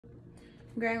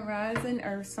Grand Rising,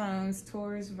 Earth Signs,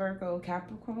 Taurus, Virgo,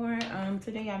 Capricorn.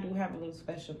 Today I do have a little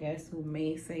special guest who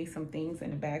may say some things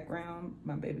in the background.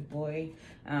 My baby boy,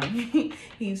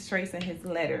 he's tracing his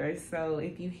letters. So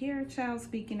if you hear a child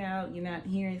speaking out, you're not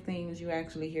hearing things, you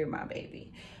actually hear my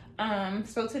baby.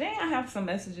 So today I have some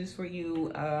messages for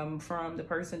you from the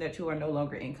person that you are no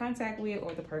longer in contact with,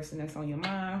 or the person that's on your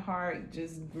mind, heart,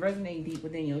 just resonate deep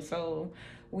within your soul.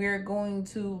 We're going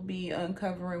to be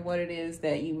uncovering what it is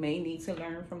that you may need to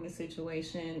learn from the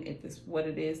situation, if it's what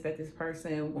it is that this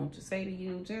person wants to say to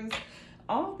you, just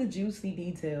all the juicy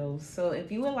details. So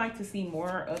if you would like to see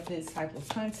more of this type of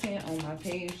content on my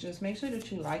page, just make sure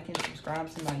that you like and subscribe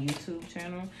to my YouTube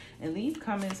channel and leave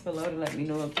comments below to let me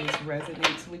know if this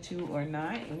resonates with you or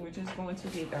not. And we're just going to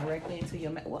get directly into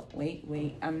your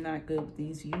wait, I'm not good with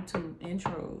these YouTube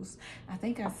intros. I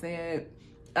think I said,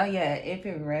 oh yeah, if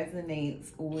it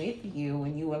resonates with you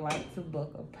and you would like to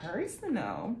book a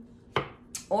personal,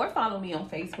 or follow me on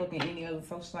Facebook and any other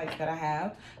social sites that I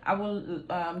have. I will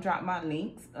drop my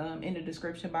links in the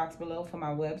description box below for my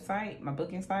website, my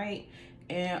booking site,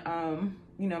 and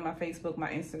you know, my Facebook,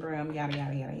 my Instagram, yada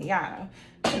yada yada yada.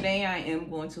 Today I am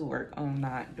going to work on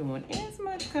not doing as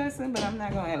much cussing, but I'm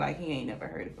not gonna act like he ain't never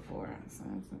heard it before. So,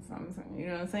 you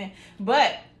know what I'm saying?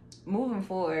 But moving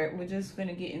forward, we're just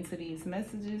gonna get into these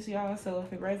messages, y'all. So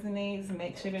if it resonates,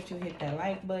 make sure that you hit that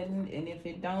like button, and if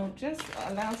it don't, just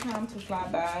allow time to fly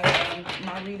by.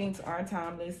 My readings are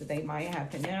timeless. They might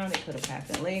happen now, they could have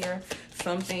happened later.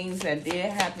 Some things that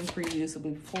did happen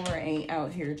previously before ain't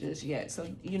out here just yet. So,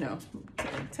 you know,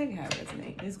 take it how it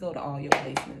resonates. Just go to all your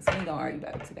placements. We ain't gonna argue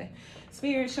about it today.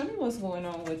 Spirit, show me what's going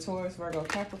on with Taurus, Virgo,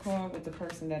 Capricorn, with the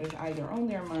person that is either on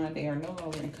their mind, they are no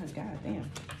longer in contact. Goddamn.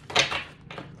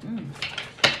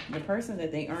 The person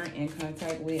that they aren't in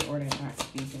contact with, or they're not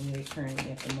speaking with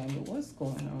currently at the moment. What's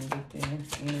going on with their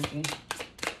energy?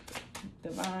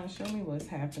 Divine, show me what's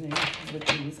happening with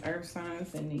these earth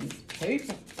signs and these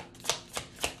people.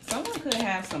 Someone could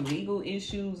have some legal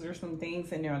issues or some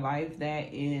things in their life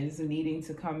that is needing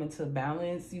to come into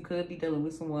balance. You could be dealing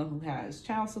with someone who has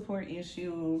child support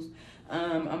issues.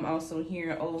 I'm also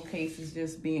hearing old cases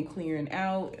just being clearing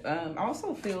out. I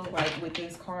also feel like with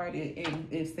this card,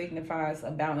 it signifies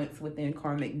a balance within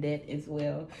karmic debt as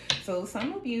well. So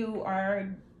some of you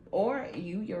are, or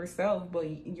you yourself, but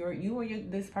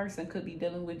this person could be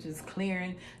dealing with just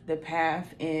clearing the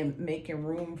path and making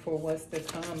room for what's to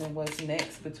come and what's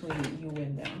next between you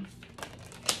and them.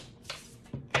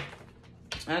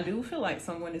 I do feel like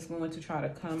someone is going to try to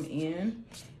come in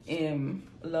and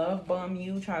love bomb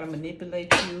you, try to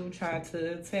manipulate you, try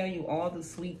to tell you all the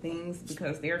sweet things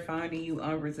because they're finding you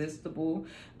unresistible.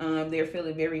 They're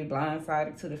feeling very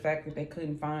blindsided to the fact that they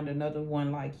couldn't find another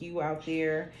one like you out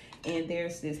there. And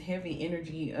there's this heavy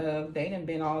energy of they done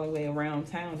been all the way around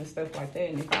town and stuff like that.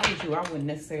 And if I was you, I wouldn't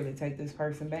necessarily take this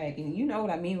person back. And you know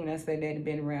what I mean when I say they done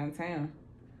been around town.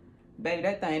 Baby,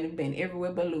 that thing done been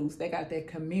everywhere but loose. They got that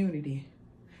community.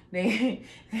 They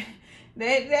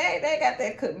got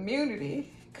that community.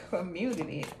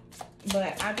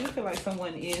 But I do feel like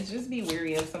someone is, just be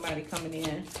wary of somebody coming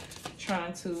in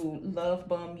trying to love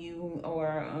bomb you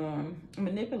or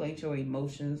manipulate your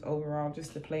emotions overall,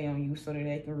 just to play on you so that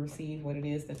they can receive what it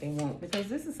is that they want. Because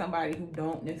this is somebody who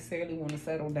don't necessarily want to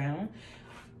settle down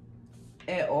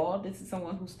at all. This is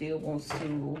someone who still wants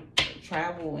to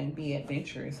travel and be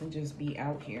adventurous and just be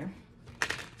out here.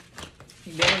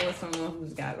 You're dealing with someone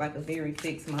who's got like a very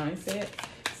fixed mindset.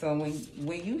 So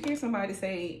when you hear somebody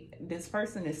say this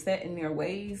person is set in their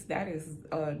ways, that is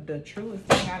the truest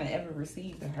thing I've ever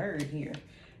received or heard here.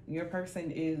 Your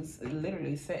person is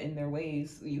literally set in their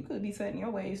ways. You could be set in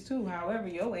your ways too. However,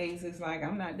 your ways is like,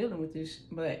 I'm not dealing with this,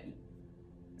 but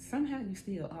somehow you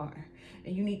still are.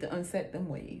 And you need to unset them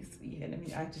ways. Yeah,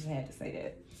 I just had to say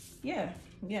that. Yeah,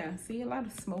 see a lot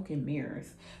of smoke and mirrors.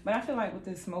 But I feel like with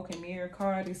this smoke and mirror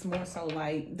card, it's more so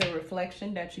like the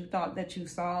reflection that you thought that you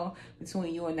saw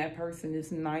between you and that person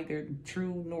is neither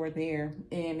true nor there.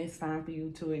 And it's time for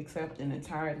you to accept an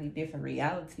entirely different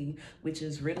reality, which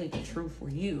is really the truth for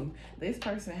you. This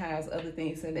person has other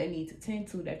things that they need to tend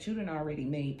to that you done already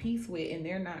made peace with, and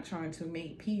they're not trying to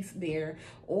make peace there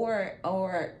or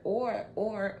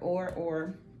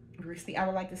receive, I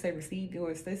would like to say, receive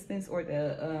your assistance or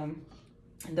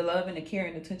the love and the care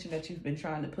and attention that you've been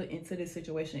trying to put into this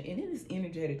situation. And it is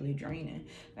energetically draining.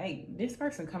 Like, this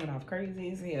person coming off crazy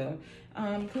as hell.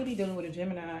 Could be dealing with a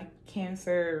Gemini,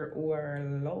 Cancer, or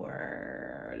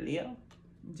lower Leo.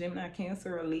 Gemini,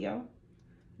 Cancer, or Leo.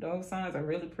 Those signs are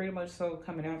really pretty much so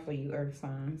coming out for you, earth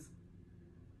signs.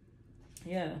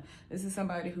 Yeah, this is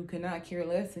somebody who could not care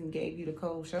less and gave you the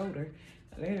cold shoulder.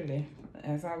 Literally,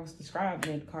 as I was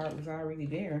describing it, the card was already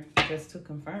there just to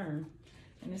confirm.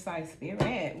 And it's like,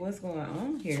 Spirit, what's going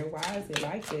on here? Why is it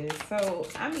like this? So,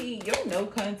 I mean, your no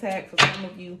contact for some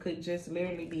of you could just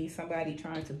literally be somebody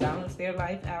trying to balance their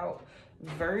life out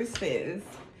versus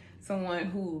someone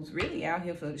who's really out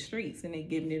here for the streets and they're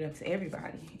giving it up to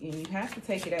everybody. And you have to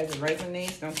take it as it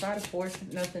resonates. Don't try to force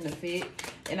nothing to fit.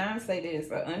 And I say this,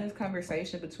 an honest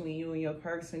conversation between you and your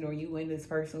person, or you and this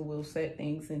person, will set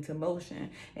things into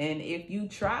motion. And if you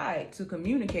try to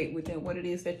communicate with them what it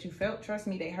is that you felt, trust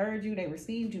me, they heard you, they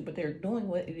received you, but they're doing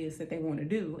what it is that they want to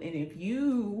do. And if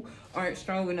you aren't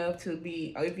strong enough to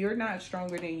be, if you're not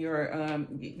stronger than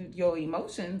your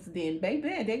emotions, then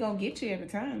baby, they're gonna get you every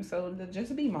time. So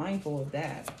just be mindful of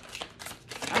that.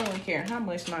 I don't care how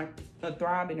much my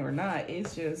throbbing or not,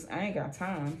 it's just I ain't got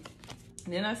time.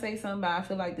 And then I say something about, I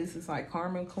feel like this is like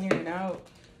karma clearing out.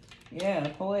 Yeah,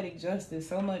 poetic justice.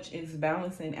 So much is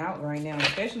balancing out right now,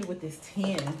 especially with this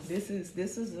 10. This is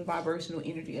the vibrational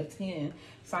energy of 10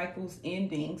 cycles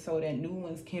ending so that new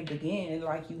ones can begin.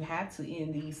 Like, you have to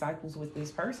end these cycles with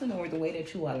this person, or the way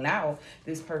that you allow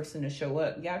this person to show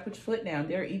up. You gotta put your foot down.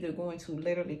 They're either going to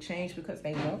literally change because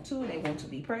they want to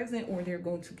be present, or they're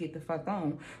going to get the fuck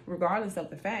on. Regardless of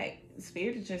the fact,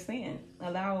 Spirit is just saying,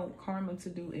 allow karma to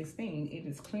do its thing. It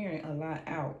is clearing a lot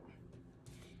out.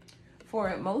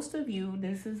 For most of you,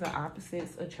 this is an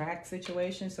opposites attract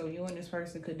situation. So you and this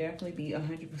person could definitely be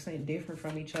 100% different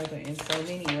from each other in so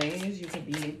many ways. You could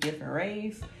be a different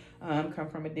race, come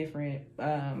from a different,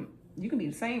 you can be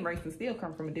the same race and still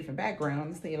come from a different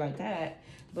background, say it like that.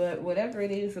 But whatever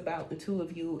it is about the two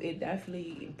of you, it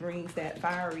definitely brings that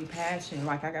fiery passion.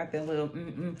 Like, I got that little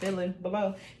feeling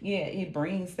below. Yeah, it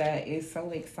brings that. It's so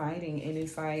exciting. And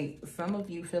it's like, some of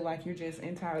you feel like you're just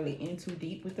entirely in too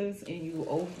deep with this, and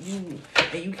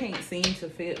you can't seem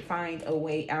to find a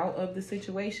way out of the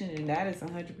situation. And that is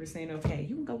 100% okay.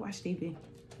 You can go watch TV. You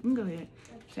can go ahead.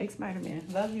 Take Spider-Man.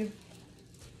 Love you.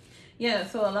 Yeah,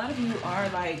 so a lot of you are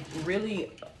like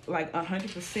really like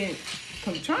 100%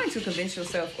 trying to convince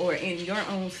yourself, or in your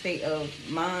own state of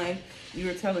mind,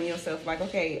 you're telling yourself like,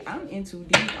 okay, I'm in too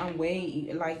deep, I'm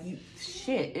way like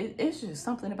it's just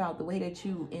something about the way that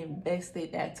you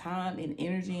invested that time and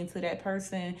energy into that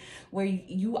person, where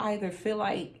you either feel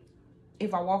like,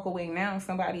 if I walk away now,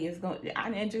 somebody is going to,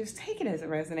 and just take it as it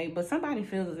resonates, but somebody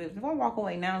feels as if I walk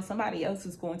away now, somebody else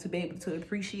is going to be able to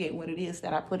appreciate what it is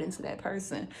that I put into that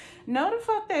person. No, the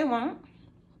fuck they won't.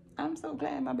 I'm so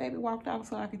glad my baby walked off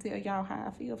so I can tell y'all how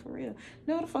I feel for real.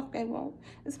 No, the fuck they won't.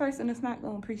 This person is not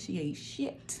going to appreciate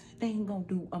shit. They ain't going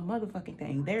to do a motherfucking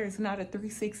thing. There is not a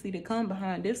 360 to come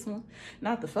behind this one.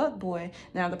 Not the fuck boy.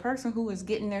 Now, the person who is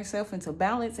getting themselves into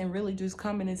balance and really just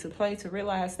coming into play to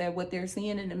realize that what they're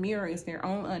seeing in the mirror is their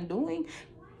own undoing,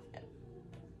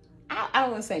 I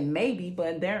wouldn't say maybe,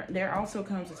 but there also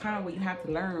comes a time where you have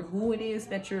to learn who it is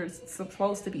that you're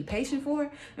supposed to be patient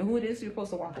for and who it is you're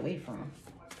supposed to walk away from.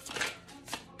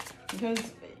 Because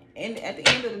at the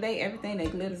end of the day, everything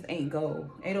that glitters ain't gold.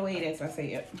 808, as I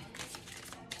said.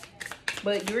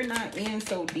 But you're not in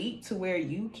so deep to where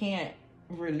you can't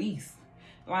release.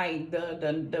 Like,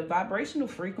 the vibrational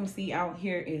frequency out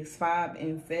here is 5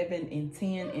 and 7 and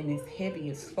 10, and it's heavy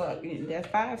as fuck.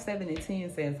 That 5, 7, and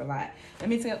 10 says a lot. Let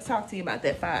me talk to you about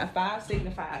that 5. 5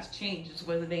 signifies changes,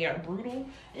 whether they are brutal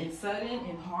and sudden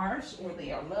and harsh, or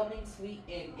they are loving, sweet,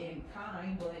 and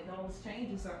kind. But those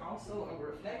changes are also a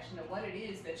reflection of what it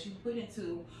is that you put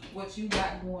into what you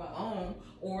got going on,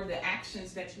 or the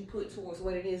actions that you put towards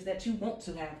what it is that you want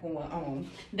to have going on.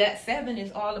 That 7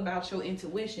 is all about your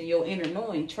intuition, your inner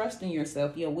knowing, trusting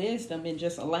yourself, your wisdom, and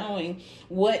just allowing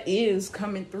what is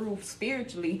coming through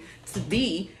spiritually to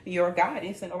be your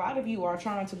guidance. And a lot of you are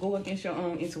trying to go against your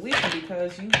own intuition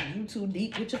because you too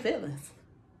deep with your feelings.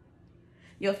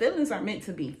 Your feelings are meant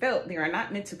to be felt. They are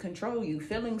not meant to control you.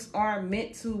 Feelings are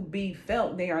meant to be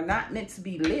felt. They are not meant to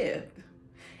be lived.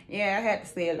 Yeah, I had to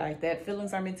say it like that.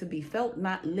 Feelings are meant to be felt,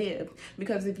 not lived.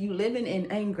 Because if you living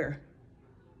in anger,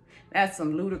 that's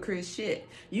some ludicrous shit.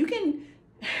 You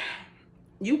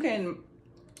can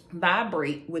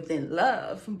vibrate within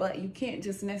love, but you can't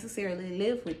just necessarily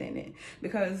live within it,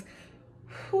 because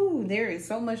there is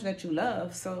so much that you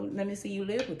love. So let me see you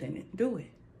live within it. Do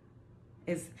it.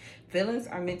 Feelings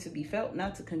are meant to be felt,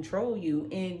 not to control you.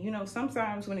 And you know,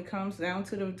 sometimes when it comes down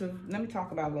to let me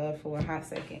talk about love for a hot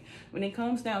second. When it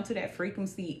comes down to that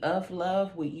frequency of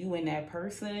love with you and that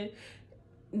person,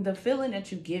 the feeling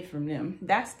that you get from them,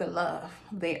 that's the love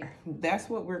there. That's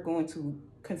what we're going to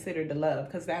consider the love,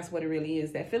 because that's what it really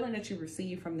is. That feeling that you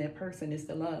receive from that person is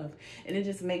the love, and it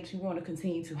just makes you want to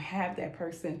continue to have that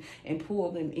person and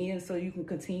pull them in so you can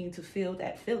continue to feel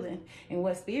that feeling. And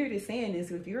what Spirit is saying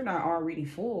is, if you're not already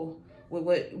full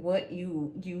with what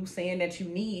you saying that you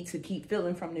need to keep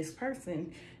feeling from this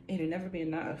person, it'll never be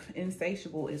enough.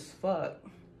 Insatiable as fuck.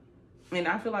 And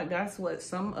I feel like that's what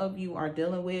some of you are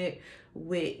dealing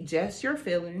with just your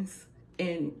feelings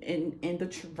and the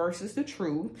versus the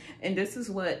truth. And this is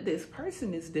what this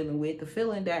person is dealing with, the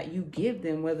feeling that you give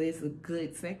them, whether it's a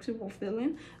good sexual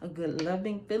feeling, a good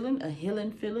loving feeling, a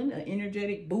healing feeling, an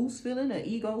energetic boost feeling, an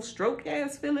ego stroke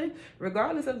ass feeling.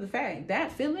 Regardless of the fact,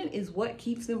 that feeling is what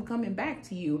keeps them coming back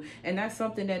to you, and that's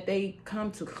something that they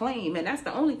come to claim, and that's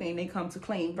the only thing they come to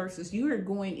claim, versus you are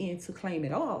going in to claim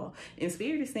it all. And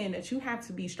Spirit is saying that you have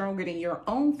to be stronger than your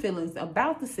own feelings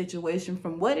about the situation,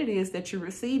 from what it is that you're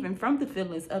receiving from the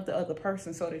feelings of the other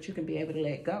person, so that you can be able to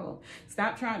let go.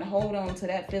 Stop trying to hold on to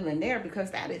that feeling there,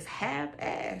 because that is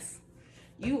half-ass.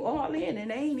 You all in, and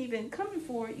they ain't even coming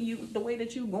for you the way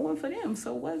that you going for them.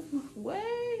 So what?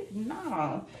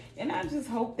 Nah. And I just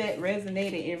hope that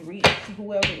resonated and reached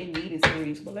whoever it needed to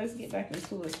reach. But let's get back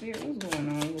into it. Spirit, what's going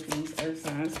on with these earth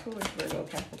signs? Taurus, Virgo,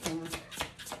 Capricorn.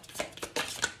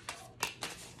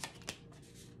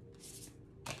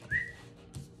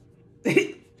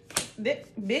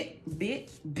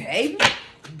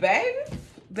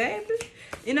 Baby.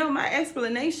 You know, my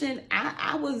explanation,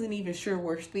 I wasn't even sure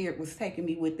where Spirit was taking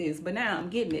me with this, but now I'm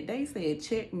getting it. They said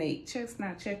checkmate. Check's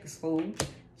not checkers, fool.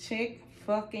 Check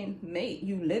fucking mate.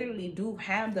 You literally do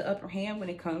have the upper hand when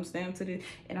it comes down to this.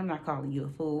 And I'm not calling you a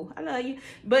fool. I love you.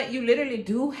 But you literally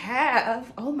do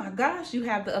have, oh my gosh, you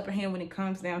have the upper hand when it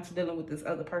comes down to dealing with this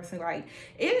other person. Like,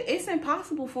 it's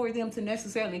impossible for them to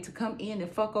necessarily to come in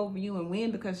and fuck over you and win,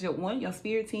 because your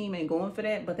spirit team ain't going for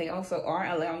that, but they also are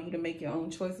allowing you to make your own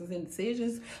choices and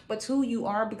decisions. But two, you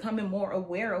are becoming more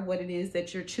aware of what it is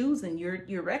that you're choosing.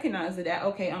 You're recognizing that,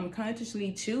 okay, I'm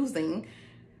consciously choosing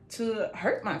to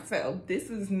hurt myself. This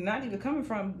is not even coming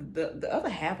from the other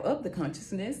half of the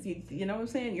consciousness. You know what I'm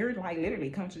saying? You're like literally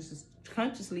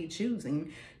consciously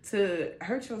choosing to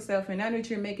hurt yourself. And now that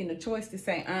you're making the choice to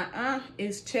say,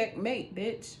 it's checkmate,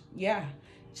 bitch. Yeah,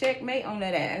 checkmate on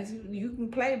that ass. You can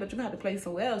play, but you got to play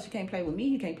somewhere else. You can't play with me.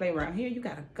 You can't play around here. You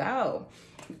got to go.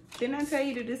 Didn't I tell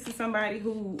you that this is somebody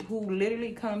who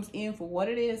literally comes in for what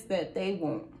it is that they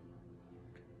want?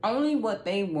 Only what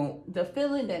they want, the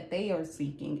feeling that they are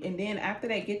seeking. And then after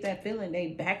they get that feeling, they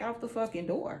back out the fucking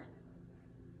door.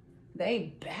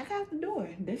 They back out the door.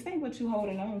 This ain't what you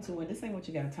holding on to, and this ain't what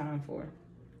you got time for.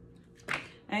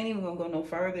 I ain't even gonna go no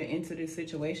further into this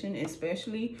situation,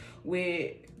 especially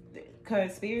with,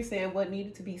 because Spirit said what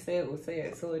needed to be said was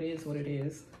said. So it is what it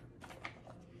is.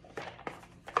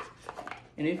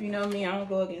 And if you know me, I don't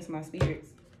go against my spirits.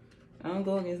 I don't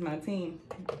go against my team.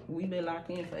 We've been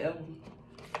locked in forever.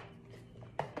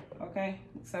 Okay,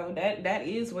 so that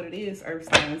is what it is, earth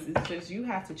signs. It's just you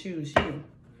have to choose you.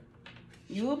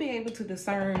 You will be able to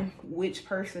discern which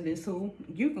person is who.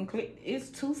 You can click. It's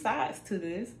two sides to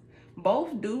this.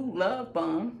 Both do love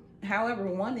bomb. However,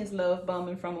 one is love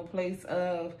bombing from a place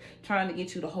of trying to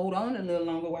get you to hold on a little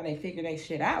longer while they figure that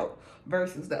shit out,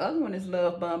 versus the other one is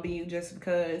love bombing you just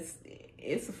because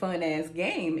it's a fun ass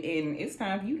game and it's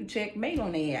time for you to checkmate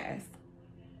on their ass.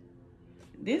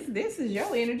 This is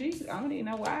your energy. I don't even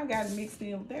know why I got it mixed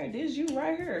in there. This you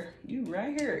right here. You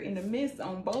right here in the midst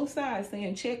on both sides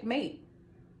saying checkmate.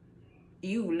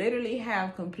 You literally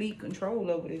have complete control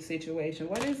over this situation.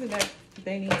 What is it that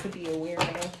they need to be aware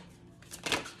of?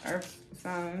 Earth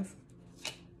signs.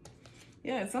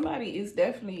 Yeah, somebody is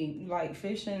definitely like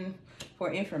fishing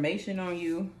for information on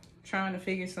you, trying to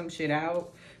figure some shit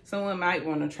out. Someone might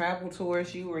want to travel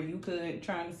towards you, or you could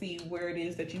trying to see where it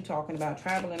is that you're talking about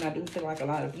traveling. I do feel like a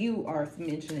lot of you are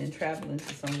mentioning traveling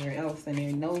to somewhere else, and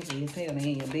they're nosy as hell. They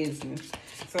ain't your business.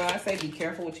 So I say be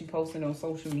careful what you posting on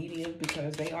social media,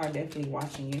 because they are definitely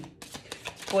watching you.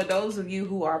 For those of you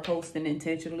who are posting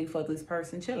intentionally for this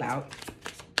person, chill out.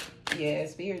 Yeah,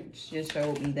 Spirit just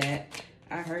showed me that.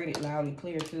 I heard it loud and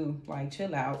clear too. Like,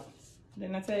 chill out.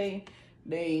 Didn't I tell you?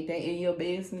 They in your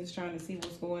business trying to see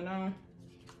what's going on.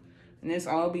 And it's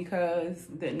all because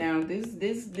that now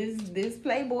this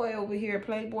playboy over here,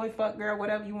 playboy, fuck girl,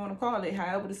 whatever you want to call it,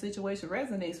 however the situation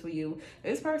resonates for you,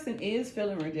 this person is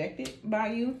feeling rejected by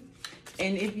you.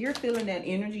 And if you're feeling that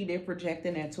energy, they're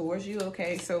projecting that towards you,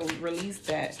 okay? So release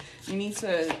that. You need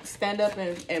to stand up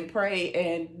and pray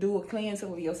and do a cleanse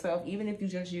of yourself. Even if you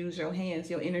just use your hands,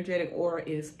 your energetic aura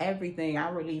is everything. I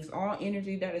release all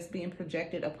energy that is being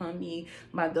projected upon me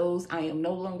by those I am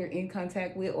no longer in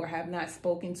contact with or have not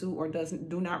spoken to or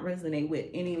do not resonate with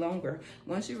any longer.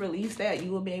 Once you release that,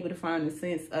 you will be able to find the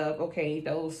sense of, okay,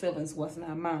 those feelings was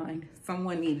not mine.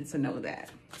 Someone needed to know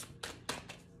that.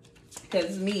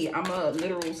 Because me, I'm a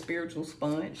literal spiritual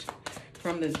sponge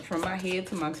from my head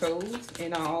to my toes.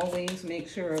 And I always make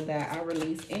sure that I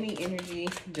release any energy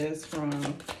just from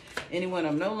anyone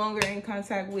I'm no longer in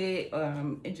contact with,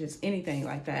 and just anything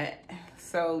like that.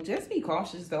 So just be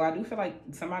cautious, though. I do feel like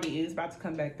somebody is about to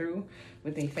come back through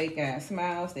with their fake ass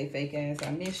smiles, they fake ass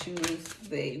I miss yous.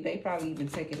 They probably even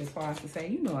take it as far as to say,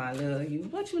 you know I love you.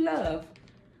 What you love?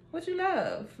 What you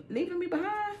love? Leaving me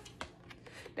behind?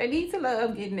 They need to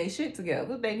love getting their shit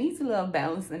together. They need to love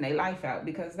balancing their life out,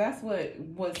 because that's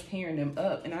what's tearing them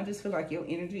up. And I just feel like your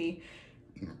energy,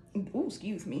 ooh,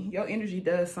 excuse me, your energy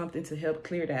does something to help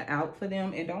clear that out for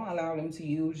them, and don't allow them to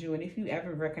use you. And if you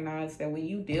ever recognize that when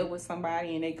you deal with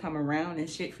somebody and they come around and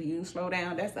shit for you, slow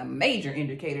down. That's a major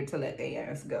indicator to let their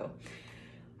ass go.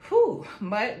 Whew.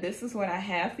 But this is what I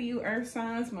have for you, Earth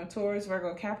signs, my Taurus,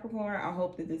 Virgo, Capricorn. I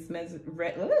hope that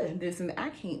I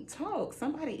can't talk.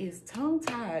 Somebody is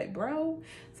tongue-tied, bro.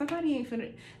 Somebody ain't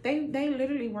finna, they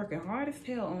literally working hard as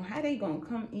hell on how they gonna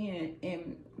come in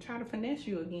and try to finesse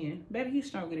you again. Better you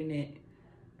stronger than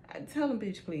that. Tell them,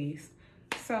 bitch, please.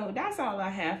 So that's all I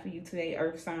have for you today,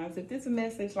 Earth signs. If this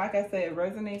message, like I said,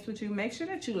 resonates with you, make sure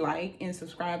that you like and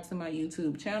subscribe to my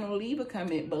YouTube channel. Leave a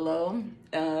comment below.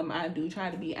 I do try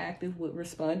to be active with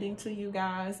responding to you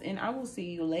guys, and I will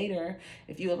see you later.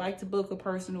 If you would like to book a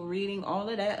personal reading, all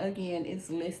of that, again, is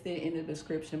listed in the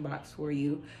description box for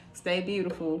you. Stay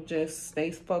beautiful. Just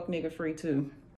stay fuck nigga free too.